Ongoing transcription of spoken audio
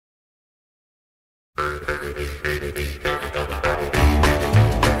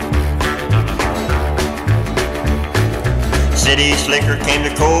city slicker came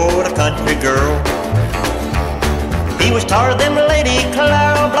to court a country girl. He was tired of them lady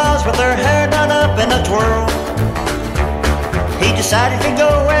Clara blondes with their hair done up in a twirl. He decided to go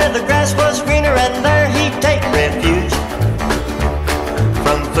where the grass was greener, and there he'd take refuge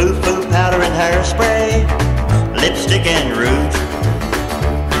from foo-foo powder and hairspray, lipstick and rouge.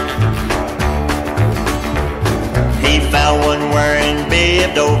 He found one wearing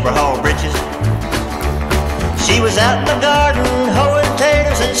bibbed overhaul breeches. She was out in the garden hoeing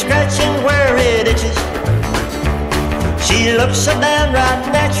taters and scratching where it itches. She looked so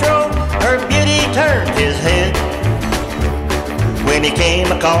downright natural, her beauty turned his head. When he came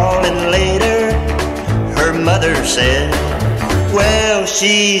a-calling later, her mother said, well,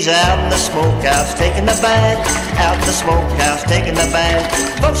 she's out in the smokehouse taking a bath, out in the smokehouse taking a bath.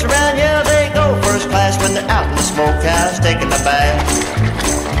 Folks around here, they go first class when they're out in the smokehouse taking a bath.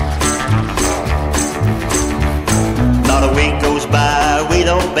 Not a week goes by, we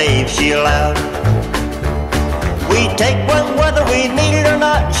don't bathe, she allowed. We take one whether we need it or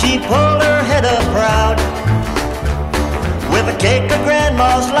not, she pulled her head up proud. With a cake of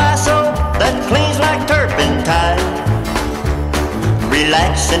Grandma's Lysol that cleans like turpentine.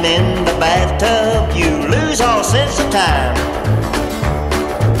 Relaxing in the bathtub, you lose all sense of time.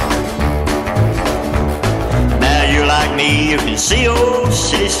 Now you're like me, you can see old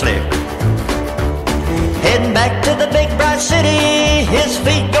city slick, heading back to the big bright city, his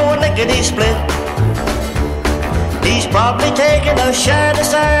feet going lickety-split. He's probably taking a shower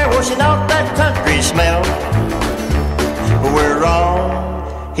this air, washing off that country smell. But we're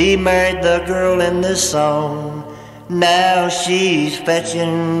wrong, he married the girl in this song. Now she's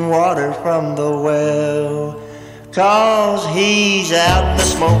fetching water from the well. 'Cause he's out in the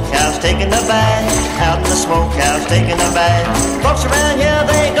smokehouse taking a bath, out in the smokehouse taking a bath. Folks around here,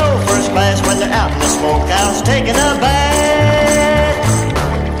 they go first class when they're out in the smokehouse taking a bath.